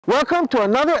Welcome to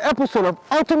another episode of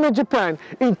Ultimate Japan.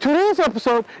 In today's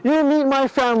episode, you'll meet my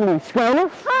family, Skylar.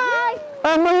 Hi!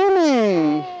 And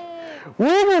Mayumi.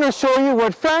 We're going to show you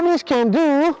what families can do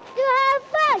To have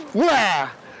fun! Yeah!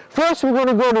 First, we're going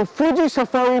to go to Fuji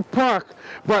Safari Park.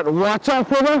 But watch out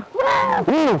for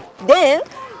the... Then,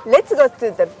 let's go to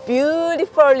the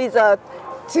beautiful resort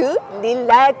to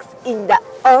relax in the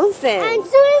onsen. And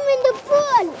swim in the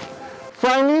pool!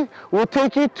 Finally, we'll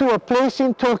take you to a place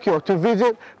in Tokyo to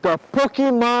visit the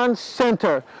Pokemon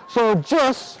Center. So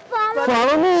just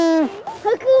follow me!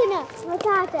 Hakuna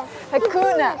Matata!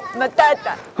 Hakuna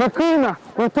Matata. Hakuna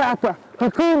Matata!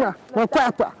 Hakuna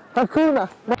Matata! Hakuna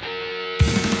Matata!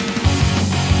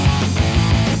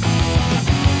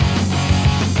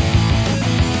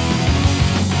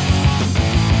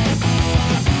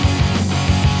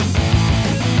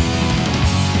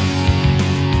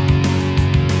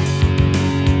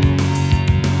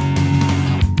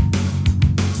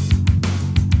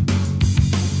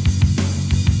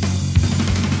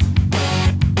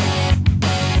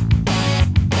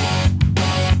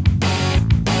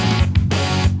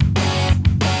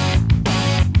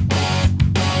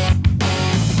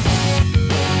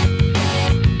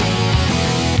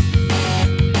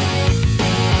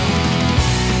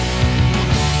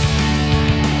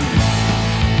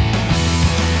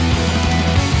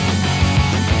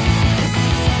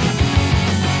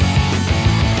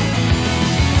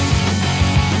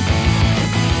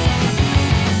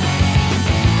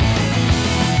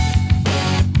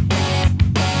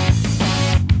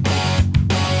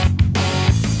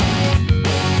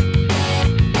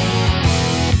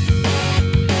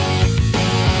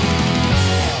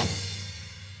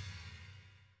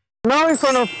 Now in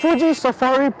front of Fuji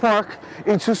Safari Park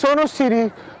in Susono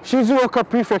City, Shizuoka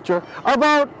Prefecture,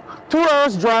 about 2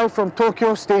 hours drive from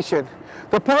Tokyo Station.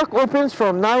 The park opens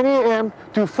from 9 a.m.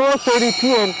 to 4:30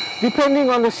 p.m. depending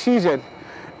on the season.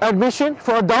 Admission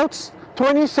for adults,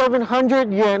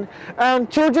 2,700 yen, and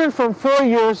children from 4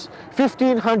 years,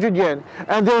 1,500 yen.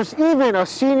 And there's even a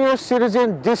senior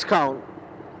citizen discount.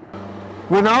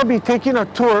 We'll now be taking a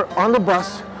tour on the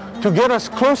bus to get us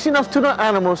close enough to the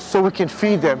animals so we can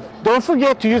feed them. Don't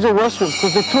forget to use the restroom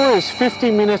because the tour is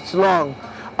 50 minutes long,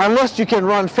 unless you can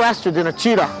run faster than a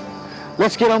cheetah.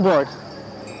 Let's get on board.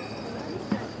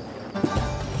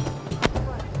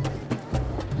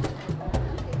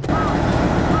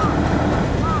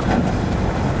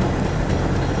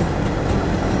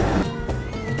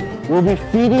 We'll be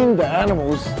feeding the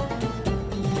animals.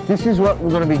 This is what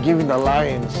we're going to be giving the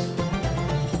lions.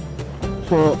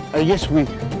 So I guess we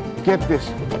get this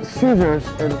scissors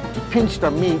and pinch the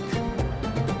meat,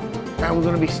 and we're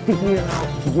going to be sticking it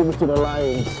out to give it to the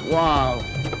lions. Wow.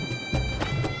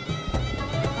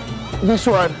 This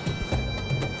one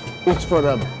is for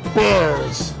the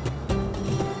bears.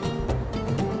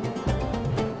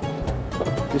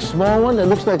 The small one that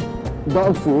looks like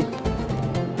dog food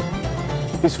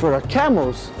is for the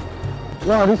camels.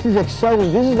 Wow, this is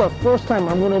exciting. This is the first time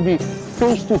I'm going to be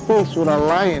face to face with a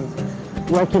lion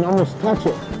where I can almost touch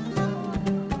it.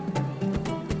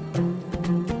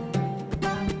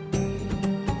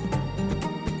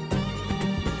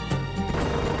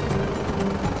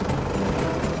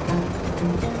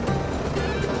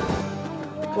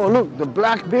 Oh look, the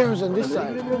black bear's on this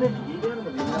side.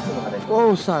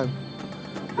 Oh son.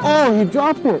 Oh, he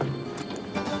dropped it.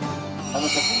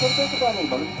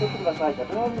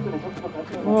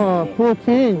 Oh, poor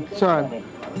thing, son.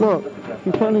 Look,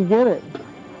 he's trying to get it.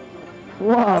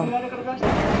 Wow.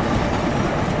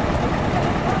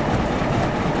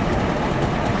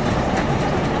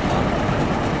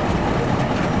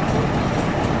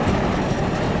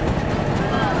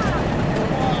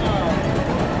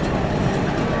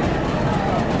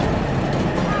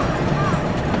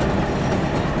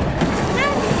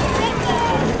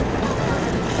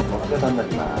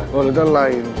 Oh, look at the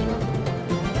lions.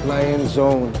 Lion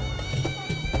zone.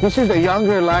 This is the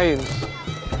younger lions.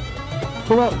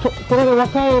 これが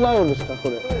若いライオンですか、こ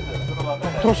れ。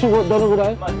年どのぐ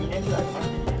らい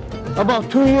About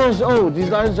 2 years old. These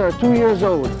lions are 2 years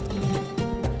old.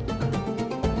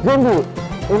 全部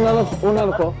女の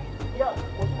子？いや、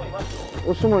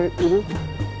オスもいる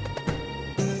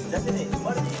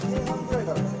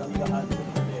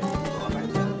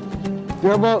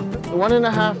？They're about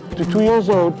 1.5 to 2 years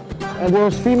old, and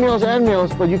there's females and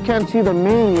males, but you can't see the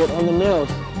mane yet on the males.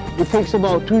 It takes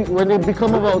about when they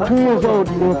become about 2 years old,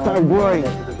 they'll start growing.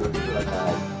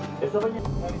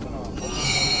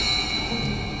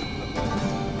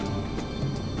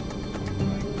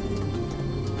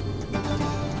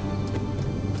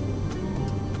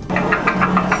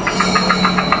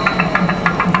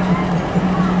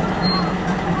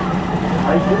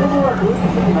 はい、その後は空気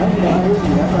に前にあるように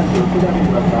皆さん気をつけてあげて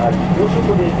ください。高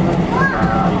速で行きますくだ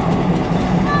さい。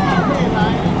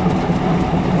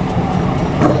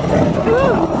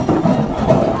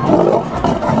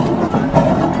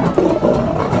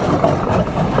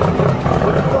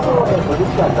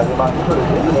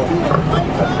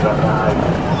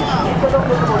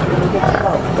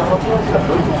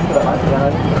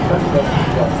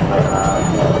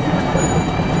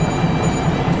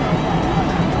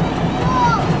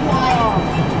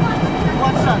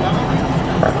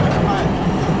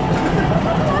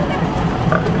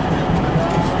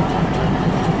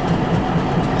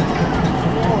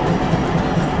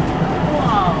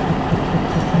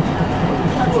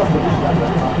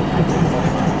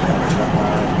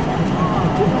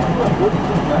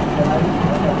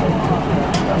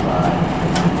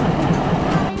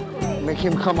Make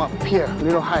him come up here, a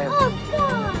little higher.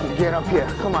 Get up here,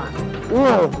 come on.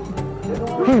 Whoa,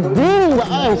 he's bleeding the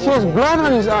eyes. He has blood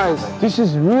on his eyes. This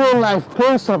is real life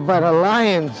close-up by the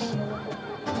lions.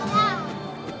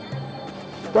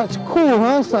 That's cool,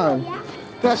 huh, son?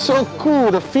 That's so cool.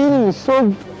 The feeling is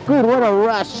so good. What a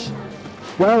rush.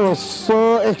 That was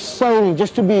so exciting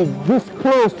just to be this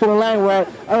close to the lion where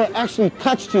I actually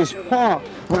touched his paw.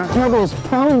 My heart was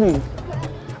pounding.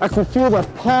 I could feel the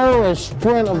power and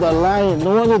strength of the lion.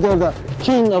 No wonder they're the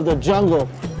king of the jungle.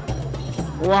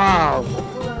 Wow.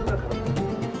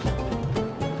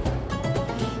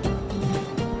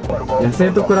 野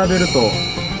生と比べると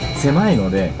狭いの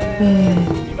で、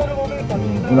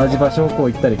同じ場所をこ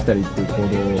う行ったり来たりっていう行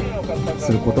動を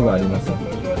することがあります。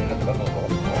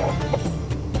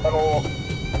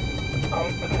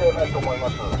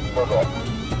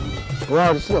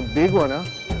Wow, this is a big one, huh?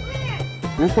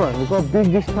 This one, look how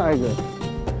big this tiger.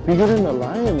 Bigger than the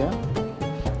lion, yeah?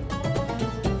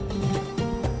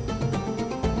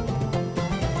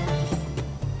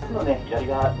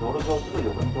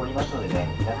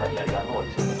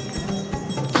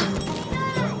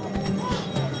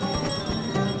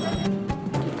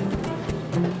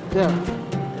 Yeah.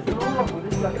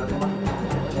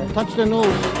 Touch the nose.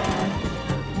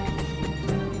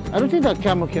 I don't think that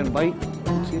camel can bite.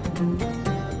 See?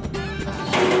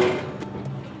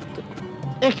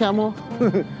 Hey, camel.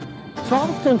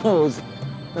 Soft the nose.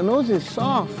 The nose is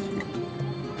soft.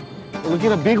 Look at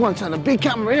the big one, son. The big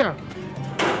camel right here.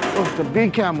 Oh, the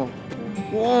big camel.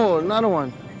 Whoa, another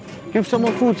one. Give some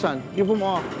more food, son. Give them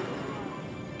all.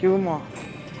 Give them all.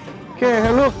 Okay,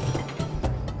 hey, look.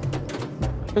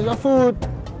 Here's the food.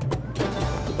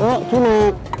 Oh, too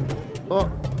late. Oh.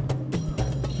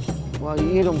 Wow,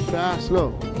 you eat them fast,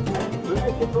 look.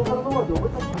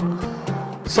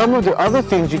 Some of the other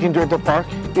things you can do at the park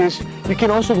is you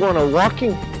can also go on a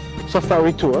walking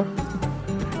safari tour.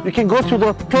 You can go to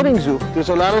the petting zoo. There's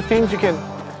a lot of things you can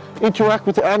interact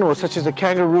with the animals, such as the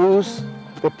kangaroos,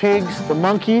 the pigs, the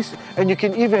monkeys, and you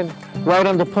can even ride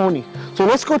on the pony. So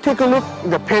let's go take a look in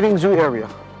the petting zoo area.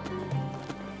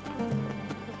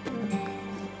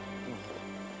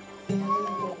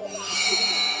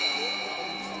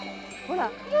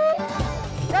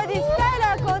 Daddy,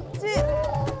 Skylar, こっち。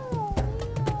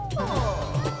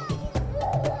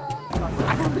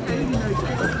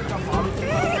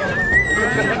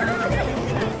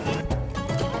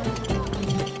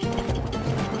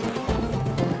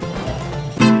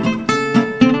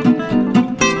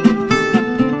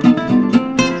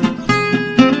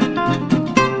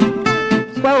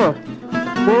Skylar,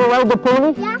 you want to ride the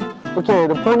pony? Yeah. Okay,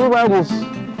 the pony ride is,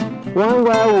 one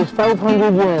ride is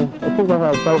 500 yen. I think I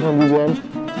have 500 yen.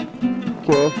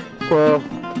 Okay, so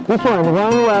this one,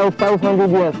 one ride,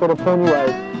 500 yen for the pony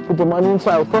ride. Put the money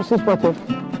inside, press this button.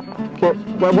 Okay,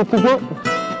 grab the ticket.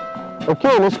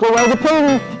 Okay, let's go ride the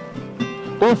pony.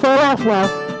 Don't fall off now.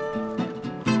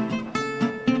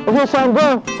 Okay, son,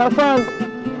 go, have fun.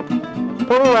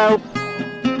 Pony ride.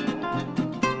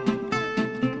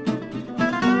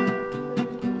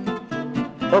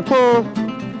 Okay.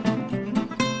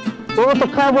 You want the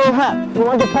cowboy hat? You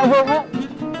want the cowboy hat?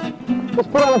 Let's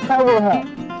put on a cowboy hat.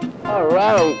 All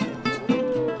right.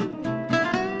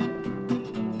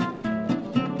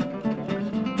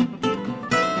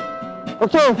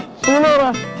 Okay, see you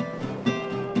later.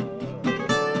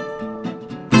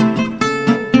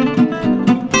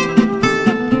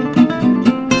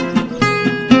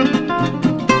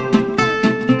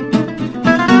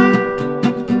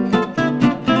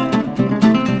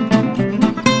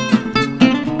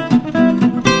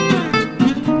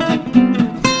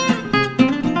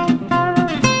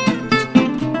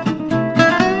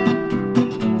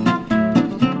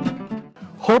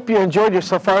 Hope you enjoyed your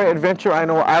safari adventure. I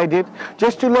know I did.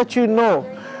 Just to let you know,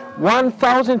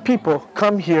 1,000 people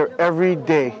come here every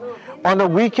day. On the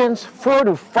weekends, 4,000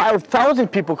 to 5,000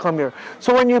 people come here.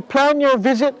 So when you plan your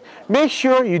visit, make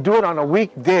sure you do it on a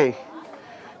weekday.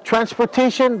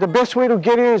 Transportation, the best way to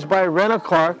get here is by rent a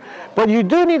car, but you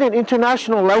do need an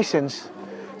international license.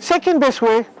 Second best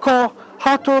way, call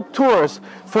Hato Tours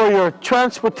for your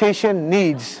transportation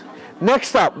needs.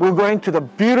 Next up, we're going to the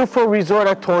beautiful resort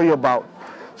I told you about.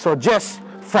 So just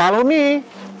follow me.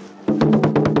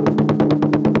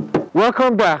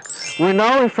 Welcome back. We're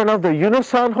now in front of the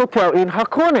Yunosan Hotel in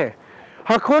Hakone.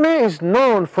 Hakone is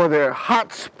known for their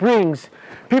hot springs.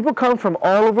 People come from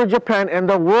all over Japan and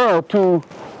the world to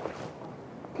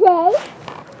Play.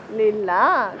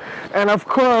 Relax. and of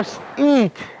course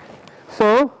eat.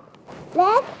 So,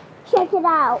 Let's check it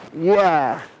out.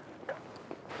 yeah.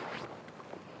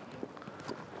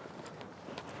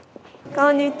 こ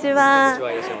んにちは。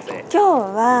今日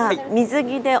は水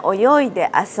着で泳いで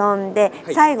遊んで、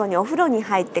最後にお風呂に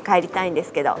入って帰りたいんで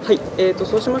すけど。はい、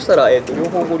そうしましたら、両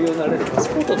方ご利用になられるパス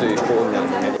ポートというコーナー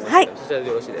になります。はい。そちらで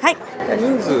よろしいですか。はい。じゃあ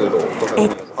人数のご確認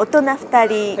です。大人2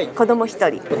人、子供1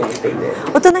人。子供1人で。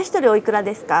大人1人おいくら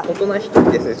ですか？大人1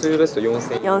人ですね、通常ですと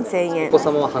4000円。4000円。お子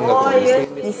様は半額の2000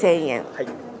円です。2000円。はい。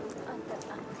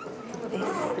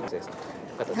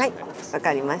はい、わ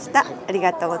かりました。あり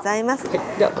がとうございます。はい、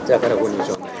ではこちらからご入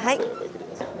場。はい。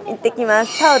行ってきま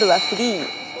す。タオルはフリー。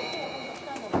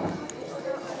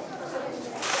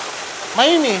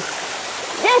Mayumi,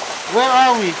 Yes. where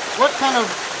are we? What kind of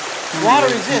water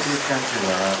is this?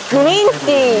 Green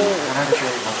tea.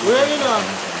 We're in a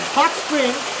hot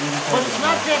spring, but it's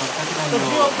not just the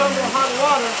geothermal hot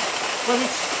water, but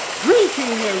it's green tea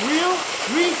in here. Real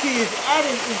green tea is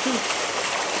added into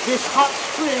this hot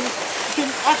spring. You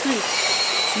can actually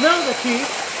smell the tea,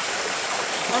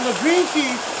 and the green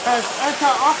tea has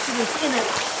antioxidants in it,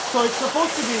 so it's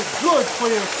supposed to be good for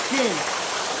your skin.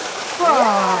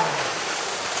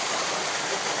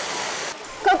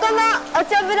 ここもお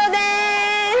茶風呂で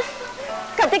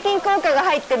す。カテキン効果が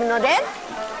入ってるので、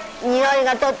匂い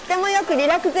がとってもよくリ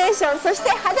ラクゼーション、そして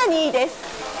肌にいいです。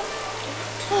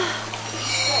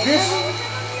This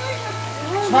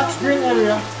hot spring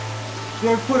area,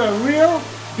 they put a real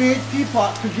big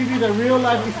teapot to give you the real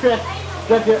life effect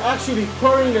that they're actually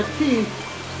pouring the tea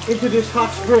into this hot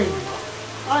spring.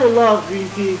 I love green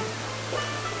tea.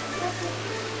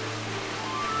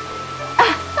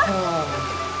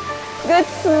 Good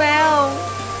smell.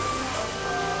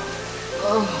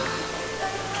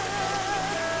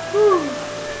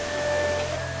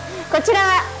 こちら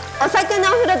はお酒の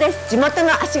お風呂です。地元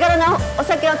の足柄のお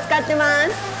酒を使ってま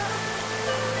す。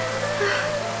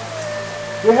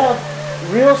They have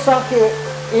real sake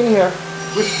in here,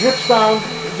 which drips down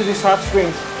into these hot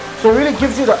springs. So it really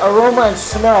gives you the aroma and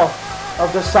smell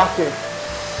of the sake.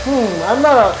 I'm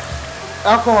not an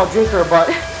alcohol drinker, but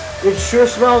it sure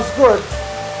smells good.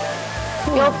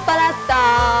 酔っ払っ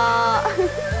た。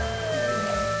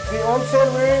The onsen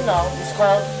we're in now is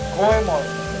called Goemon.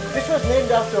 This was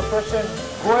named after a person,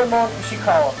 Goemon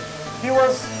Ishikawa. It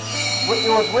was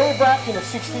way back in the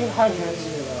 1600s.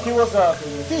 He was a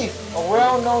thief, a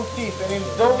well-known thief, and in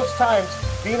those times,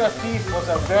 being a thief was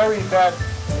a very bad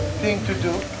thing to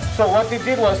do. So what they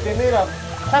did was they made a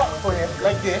pot for him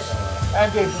like this,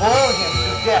 and they boiled him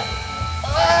to death.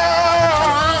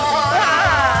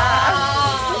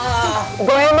 五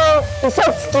右衛門嘘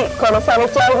つき殺され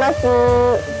ちゃいます。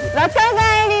若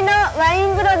返りのワイ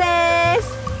ン風呂で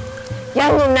す。ヤ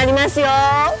ングになりますよ。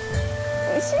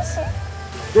おいしいし。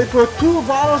They put 2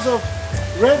 bottles of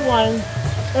red wine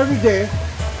every day.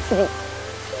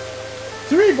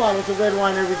 3 bottles of red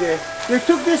wine every day. They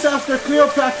took this after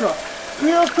Cleopatra.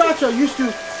 Cleopatra used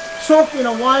to soak in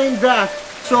a wine bath.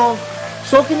 So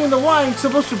soaking in the wine is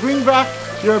supposed to bring back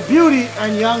your beauty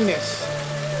and youngness.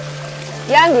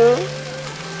 ヤング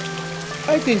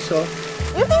I think so.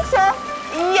 You think so?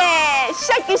 イエーイ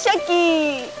シャキシャキ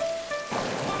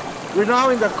We're now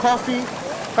in the coffee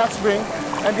hot spring,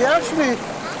 and they actually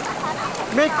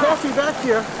make coffee back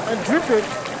here and drip it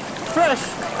fresh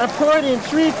and pour it in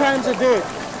 3 times a day.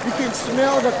 You can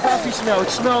smell the coffee smell.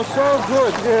 It smells so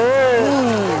good.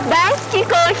 大好きコ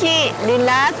ーヒーリ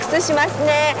ラックスします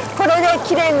ね。これで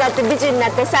綺麗になって美人にな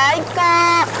って最高。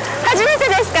初めて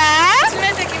ですか？初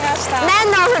めて来ました。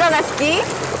何のお風呂が好き？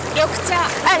緑茶。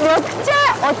あ、緑茶、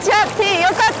お茶ティーよ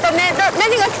かったね。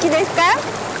何が好きですか？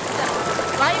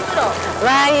ワイン風呂。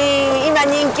ワイン今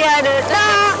人気ある。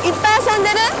いっぱい遊んで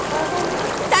る？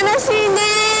楽しいね。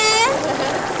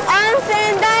温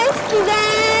泉大好きです。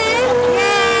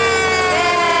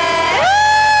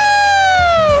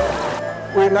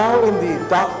We're now in the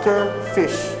Dr.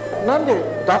 Fish. なんで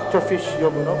Dr. Fish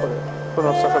呼ぶのこれ？こ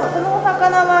の魚。このお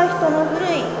魚は人の古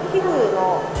い皮膚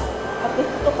の剥物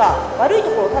質とか悪いと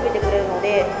ころを食べてくれるの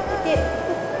で、で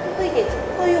ついて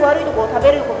そういう悪いところを食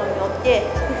べることによって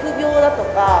皮膚病だと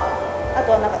か、あ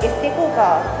とはなんかエステ効果じ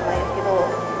ゃないですけど、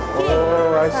きれいに、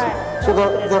Oh, I see. はい、 So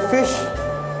the fish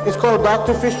is called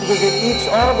Dr. Fish because it eats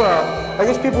all the, I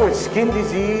guess people with skin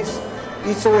disease,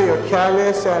 eats away your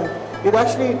callus, and it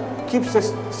actually keeps the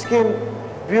skin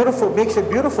beautiful, makes it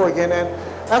beautiful again, and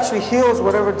actually heals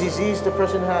whatever disease the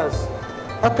person has.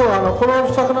 あとこ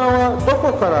の魚はど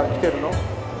こから来てるの？こ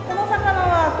の魚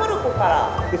はトルコから。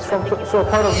 It's from so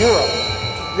part of Europe.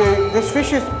 This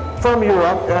fish is from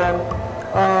Europe, and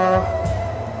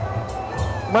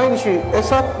毎日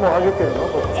餌もあげてるの？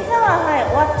餌は、はい、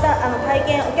終わった体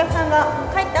験、お客さんが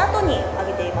帰った後にあ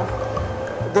げています。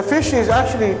 The fish is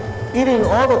actually eating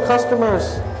all the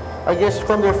customers, I guess,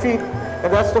 from their feet,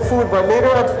 and that's the food. But later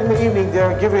in the evening,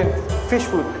 they're given fish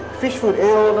food. Fish food, 栄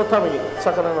養のために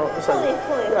魚の餌に。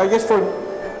I guess for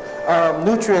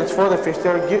nutrients for the fish,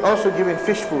 they're also given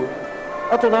fish food.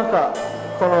 あとなんか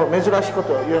この珍しいこ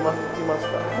と言います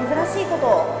か？珍しいこ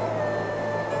と。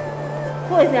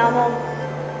そうですね。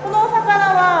このお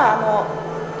魚は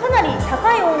かなり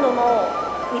高い温度の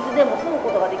水でも住む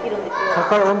ことができるんですよ。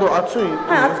高い温度、暑い。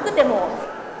はい、暑くても。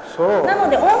そう。なの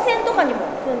で温泉とかにも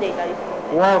住んでいたりす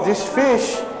る。Wow, this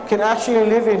fish can actually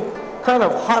live in kind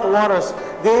of hot waters.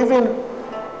 They even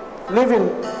live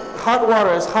in hot water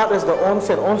as hot as the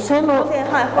onsen. Onsen no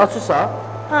atsusa?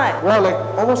 Wow, like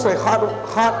almost like hot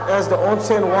as the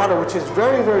onsen water, which is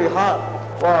very, very hot.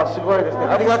 Wow, すごいですね。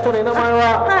ありがとうね。名前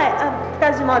は？はい、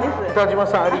北島です。北島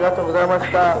さん、ありがとうございま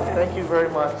した。Thank you very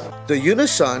much. The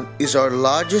Unisan is our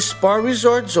largest spa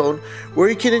resort zone where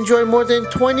you can enjoy more than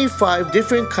 25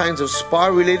 different kinds of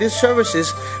spa-related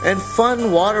services and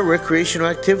fun water recreational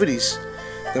activities.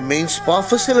 The main spa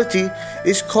facility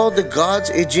is called the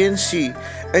God's Aegean Sea,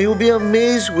 and you'll be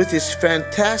amazed with its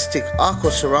fantastic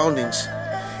aqua surroundings.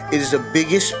 It is the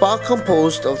biggest spa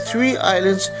composed of 3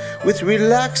 islands with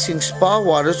relaxing spa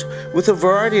waters with a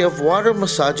variety of water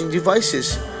massaging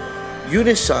devices.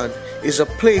 Unisan is a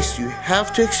place you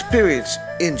have to experience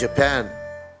in Japan.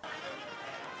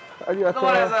 Thank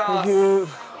you.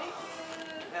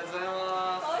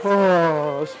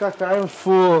 Oh, I'm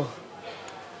full.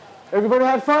 Everybody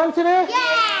had fun today?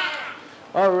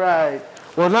 Yeah! All right.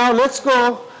 Well, now let's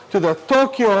go to the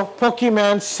Tokyo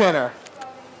Pokemon Center.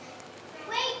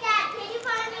 Wait, Dad, can you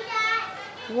find me,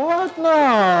 Dad? What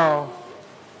now?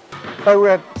 We're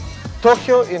at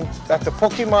Tokyo at the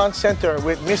Pokemon Center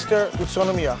with Mr.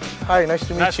 Utsunomiya. Hi, nice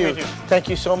to meet you. Thank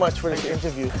you so much for this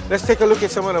interview. Let's take a look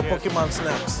at some of the Pokemon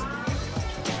snacks.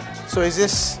 So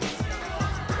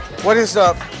what is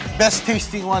the best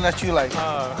tasting one that you like?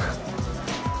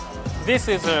 This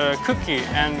is a cookie,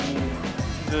 and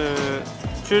the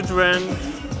children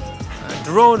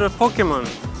draw the Pokemon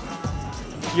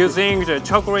using the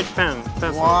chocolate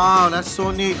pencil. Wow, that's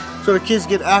so neat. So the kids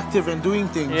get active and doing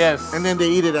things. Yes. And then they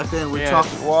eat it at the end with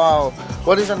chocolate. Wow.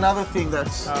 What is another thing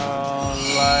that's...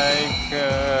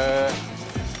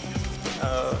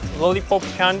 lollipop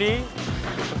candy,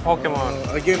 the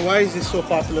Pokemon. Again, why is this so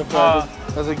popular for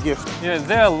as a gift? Yeah,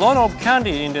 there are a lot of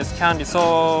candy in this candy,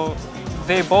 so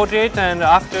they bought it, and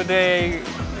after they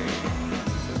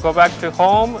go back to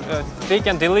home, they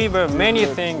can deliver many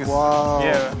things. Wow,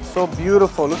 yeah. So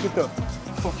beautiful. Look at the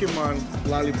Pokemon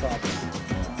lollipops.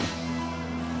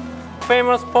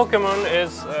 Famous Pokemon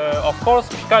is, of course,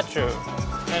 Pikachu.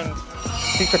 And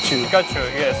Pikachu,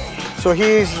 yes. So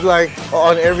he's like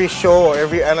on every show or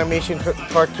every animation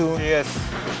cartoon? Yes.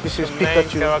 This is the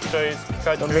Pikachu. The main character is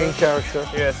Pikachu. The main character?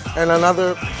 Yes. And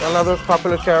another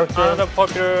popular character? Another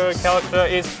popular character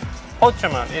is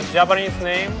Pokemon. It's Japanese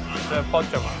name, the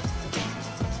Pokemon.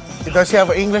 Does he have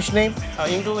an English name?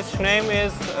 English name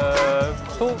is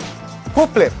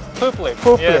Pooplip.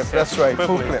 Pooplip. Yes, that's right,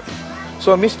 Pooplip.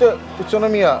 So Mr.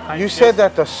 Utsunomiya, you said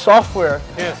that the software,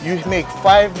 you make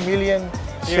 5 million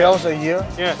sales a year?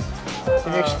 Yes.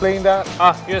 Can you explain that?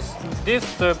 Yes. This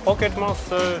Pokemon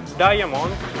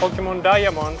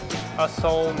Diamond has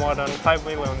sold more than 5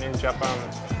 million in Japan.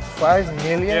 5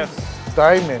 million? Yes.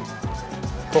 Diamond.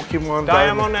 Pokemon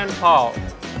Diamond and Pearl.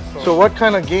 So what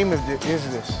kind of game is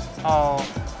this?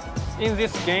 In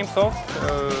this game,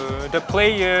 the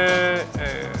player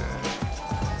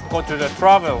go to the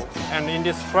travel, and in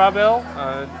this travel,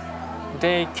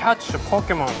 they catch a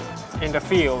Pokemon in the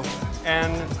field,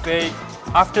 and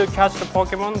after catch the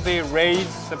Pokemon, they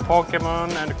raise the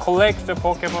Pokemon and collect the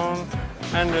Pokemon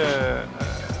and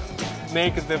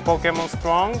make the Pokemon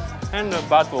strong and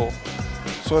battle.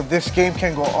 So this game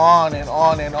can go on and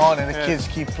on and on, and the kids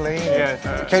keep playing? Yes.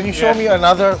 Can you show me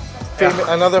another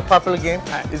another popular game?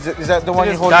 Is that the one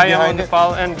This you're is holding behind Diamond it?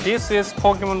 Pearl, and this is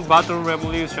Pokemon Battle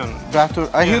Revolution. Battle.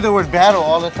 I hear the word battle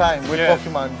all the time with Yes.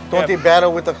 Pokemon. Don't Yeah. they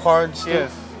battle with the cards too?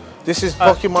 Yes. This is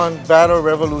Pokemon Battle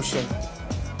Revolution.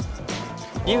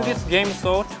 In this game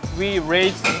sort, we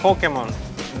raise Pokemon,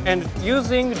 and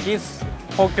using this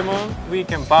Pokemon, we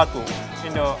can battle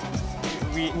in the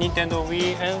Nintendo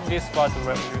Wii and this Battle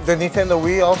Revolution. The Nintendo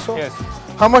Wii also? Yes,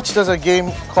 How much does a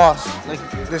game cost? Like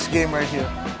this game right here?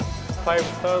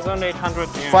 5,800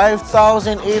 yen.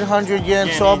 5,800 yen.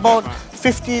 Yen So in about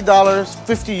Japan. $50,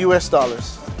 $50 US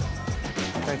dollars.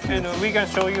 Thank you. And we can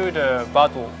show you the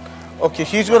battle. Okay,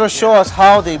 he's gonna show us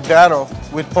how they battle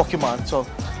with Pokemon. So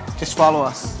just follow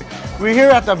us. We're here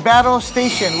at the battle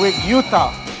station with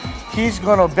Yuta. He's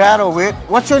gonna battle with,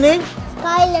 what's your name?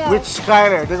 Skylar. With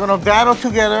Skylar. They're gonna battle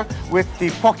together with the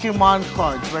Pokemon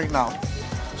cards right now.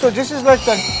 So this is like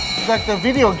the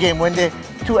video game when the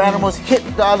two animals hit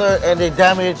the other and they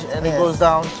damage and it goes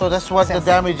down. So that's what the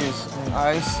damage is.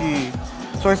 I see.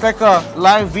 So it's like a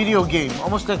live video game,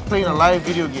 almost like playing a live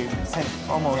video game.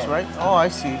 Almost, right? Oh, I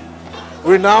see.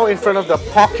 We're now in front of the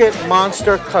Pocket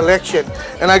Monster collection,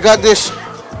 and I got this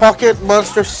Pocket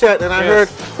Monster set, and I heard,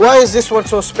 why is this one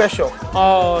so special?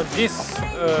 This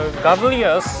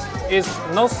Gablias is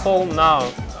not sold now,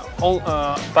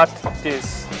 but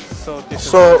this. So this.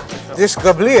 So this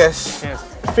Gablias Yes.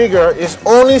 figure is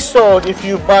only sold if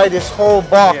you buy this whole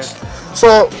box.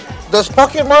 So does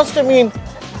Pocket Monster mean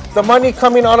the money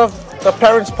coming out of the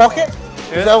parents' pocket?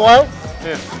 Is Yes. that why?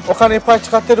 Yes. お金いっぱい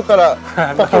使ってるから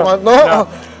Pokemon? No? No.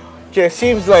 Okay,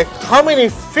 seems like, how many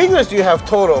figures do you have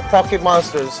total, Pocket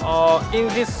Monsters? In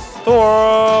this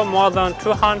store, more than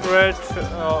 200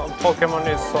 Pokemon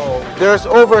is sold. There's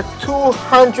over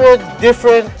 200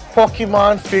 different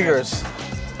Pokemon figures.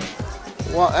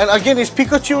 Wow, and again, is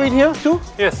Pikachu in here too?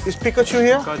 Yes. Is Pikachu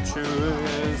here? Pikachu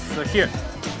is here.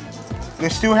 They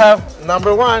still have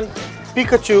number 1,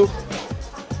 Pikachu.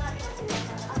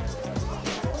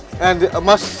 And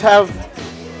must have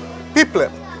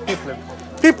Piplup.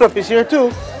 Piplup is here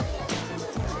too.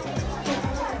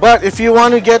 But if you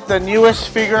want to get the newest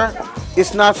figure,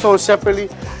 it's not sold separately.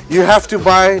 You have to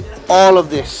buy all of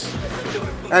this.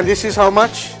 And this is how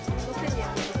much?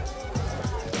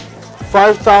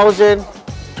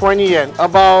 5,020 yen,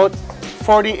 about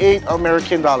 48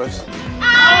 American dollars.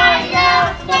 I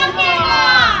love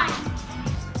Pokemon!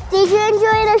 Did you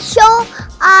enjoy the show?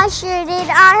 I sure did.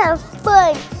 I had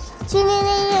fun. Tune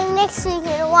in next week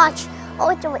and watch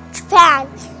Ultimate Japan.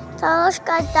 楽し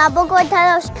かった。僕は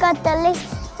楽しかったで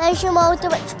す。来週も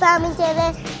Ultimate Japan 見て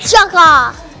ね。シャ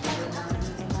カー